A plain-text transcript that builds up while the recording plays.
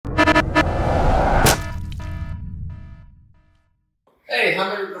Hey,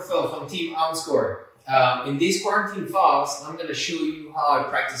 I'm Grauffel from Team Armscor. In these quarantine files, I'm going to show you how I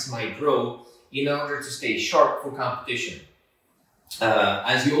practice my draw in order to stay sharp for competition.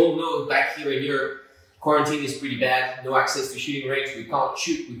 As you all know, back here in Europe, quarantine is pretty bad. No access to shooting range. We can't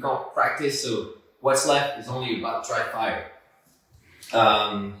shoot, we can't practice. So what's left is only about dry fire.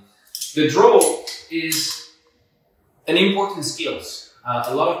 The draw is an important skill.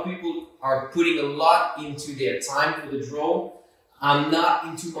 A lot of people are putting a lot into their time for the draw. I'm not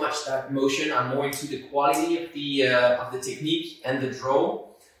into much that motion. I'm more into the quality of the technique and the draw.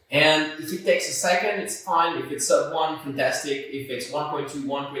 And if it takes a second, it's fine. If it's sub 1, fantastic. If it's 1.2,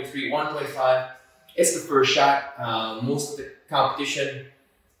 1.3, 1.5, it's the first shot. Most of the competition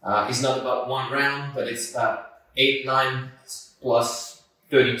is not about one round, but it's about 8, 9 plus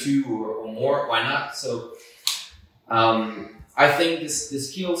 32 or more. Why not? So I think the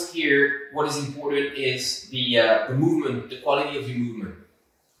skills here, what is important is the movement, the quality of your movement.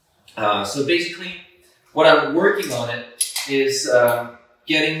 So basically, what I'm working on it is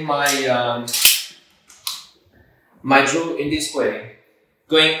getting my my draw in this way,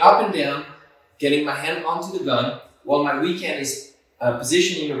 going up and down, getting my hand onto the gun, while my weekend is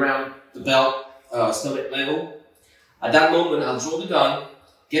positioning around the belt, stomach level. At that moment, I'll draw the gun,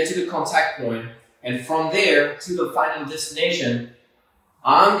 get to the contact point, and from there to the final destination,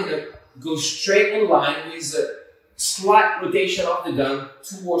 I'm gonna go straight in line with a slight rotation of the gun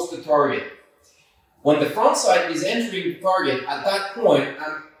towards the target. When the front sight is entering the target, at that point,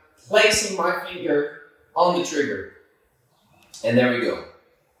 I'm placing my finger on the trigger. And there we go.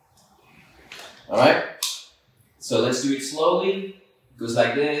 All right? So let's do it slowly. It goes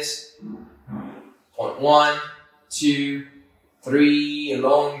like this. Point 1, 2, 3, a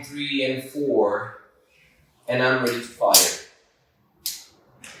long 3 and 4, and I'm ready to fire.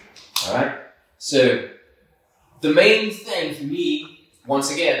 Alright? So, the main thing for me,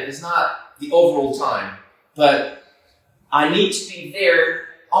 once again, is not the overall time, but I need to be there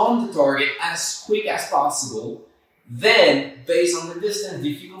on the target as quick as possible. Then, based on the distance,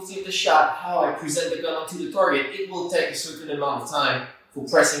 difficulty of the shot, how I present the gun onto the target, it will take a certain amount of time for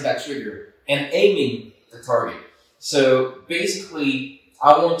pressing that trigger and aiming the target. So basically,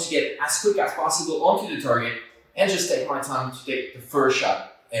 I want to get as quick as possible onto the target and just take my time to take the first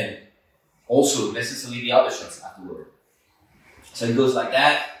shot and also necessarily the other shots afterward. So it goes like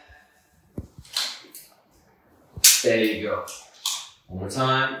that. There you go. One more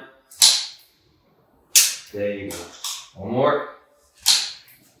time. There you go. One more.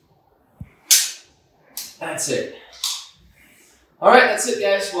 That's it. Alright, that's it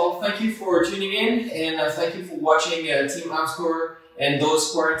guys. Well, thank you for tuning in and thank you for watching Team Armscor and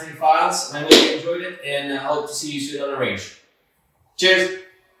those quarantine files. I hope you enjoyed it and I hope to see you soon on the range. Cheers!